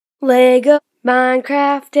Lego,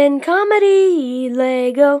 Minecraft and comedy.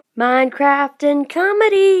 Lego, Minecraft and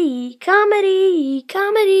comedy.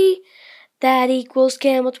 Comedy. That equals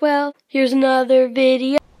Camel 12. Here's another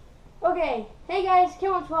video. Okay, hey guys,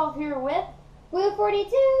 Camel 12 here with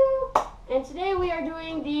Blue42. And today we are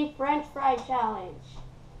doing the French fry challenge.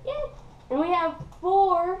 Yay! And we have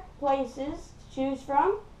 4 places to choose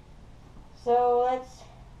from. So let's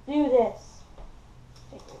do this.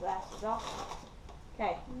 Take my glasses off.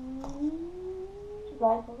 Okay.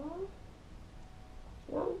 Blindfold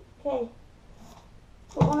on. Okay.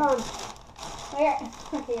 Put one on. Where?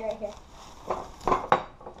 Okay, right here.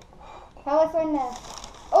 Tell us when to...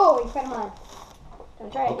 Oh, you put them on.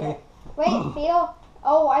 Don't try it Okay. yet. Wait, Beetle.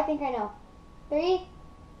 Oh, I think I know. 3.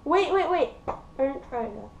 Wait. I didn't try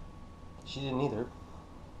it yet. She didn't either.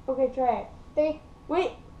 Okay, try it. 3.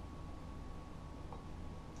 Wait.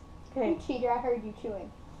 Okay. You cheater, I heard you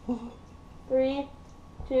chewing. 3,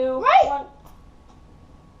 2, Right.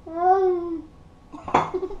 1.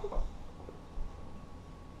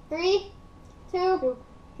 3, 2,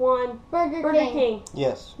 1. Burger King.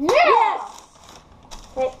 Yes. Yes!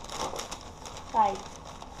 Okay. Tied.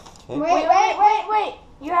 Okay. Wait.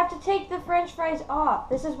 You have to take the French fries off.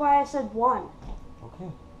 This is why I said 1.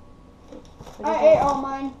 Okay. I ate all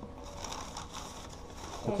mine.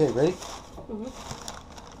 Okay, ready?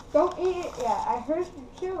 Don't eat it yet. I heard you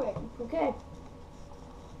chewing. Okay.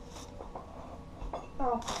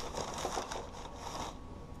 Oh.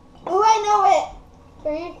 Ooh, I know it.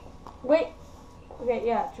 3, Wait. Okay,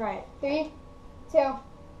 yeah, try it. 3, 2,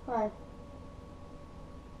 1.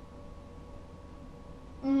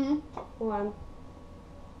 1.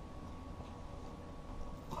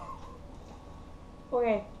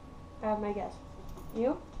 Okay, I have my guess.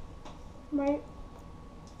 You? Right.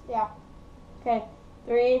 Yeah. Okay.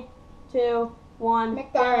 3, 2, 1.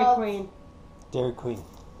 McDonald's. Dairy Queen. Dairy Queen.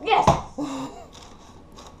 Yes!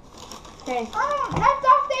 Okay. I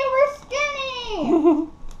thought they were skinny.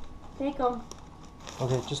 Take them.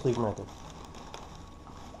 Okay, just leave them right there.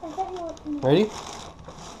 I thought you were... Ready?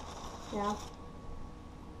 Yeah.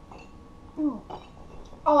 Ooh.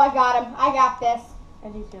 Oh, I got him. I got this. I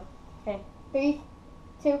do too. Okay. 3,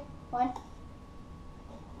 2, 1.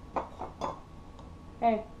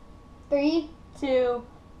 Okay. 3. 2,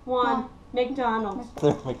 1. McDonald's.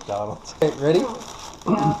 They're McDonald's. Okay, ready?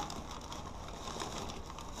 Yeah.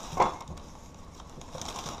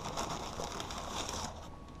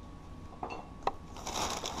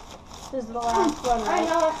 This is the last one,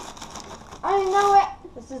 right? I know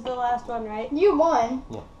it. This is the last one, right? You won.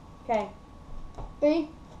 Yeah. Okay. 3,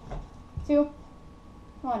 2,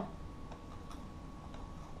 1.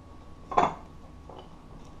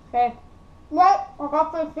 Okay. What? I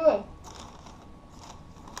got this good.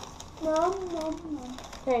 No.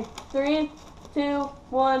 Okay. 3, 2,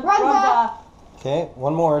 1. Runza. Okay,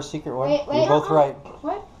 one more secret one. Wait, You're both right.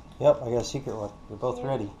 What? Yep, I got a secret one. You're both Yeah.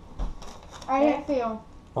 ready. I didn't feel.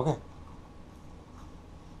 Okay.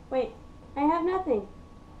 Wait. I have nothing.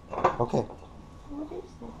 Okay. What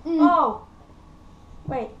is that? Oh.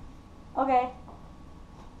 Wait. Okay.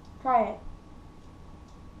 Try it.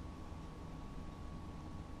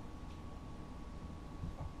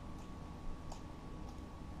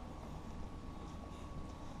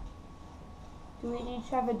 Do we each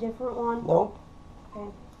have a different one? Nope. Okay.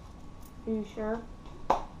 Are you sure?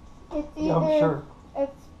 It's either. Yeah, I'm sure.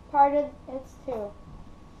 It's part of. It's 2.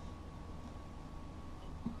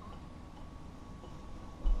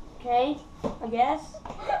 Okay. I guess.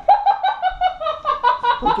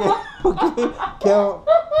 Okay. Count.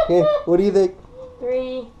 Okay, what do you think?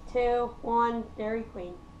 3, 2, 1. Dairy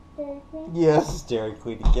Queen. Dairy Queen. Yes, it's Dairy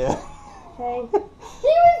Queen again. Okay. He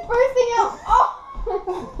was bursting out. Oh!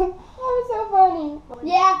 That was so funny.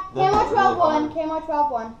 Yeah, Camo 12 won. hard. Camo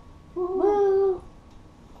 12 won. Woo.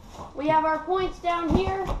 We have our points down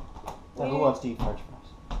here. Now, who wants to eat French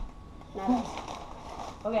fries? Nice.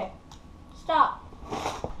 Okay. Stop.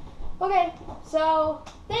 Okay, so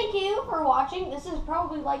thank you for watching. This is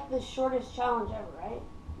probably like the shortest challenge ever, right?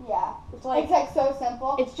 Yeah. It's like so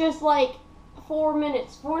simple. it's just like 4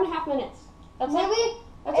 minutes, 4.5 minutes. That's really?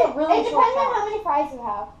 That's a really It short depends on how challenge. many fries you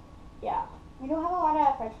have. Yeah. We don't have a lot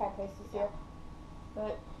of French fry places here.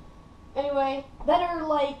 But anyway, that are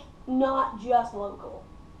like not just local.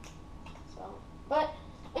 So, but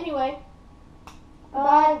anyway,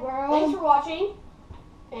 Bye, world. thanks for watching,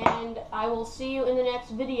 and I will see you in the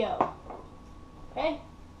next video. Okay?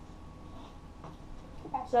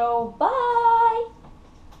 So, bye.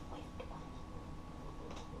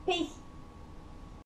 Peace.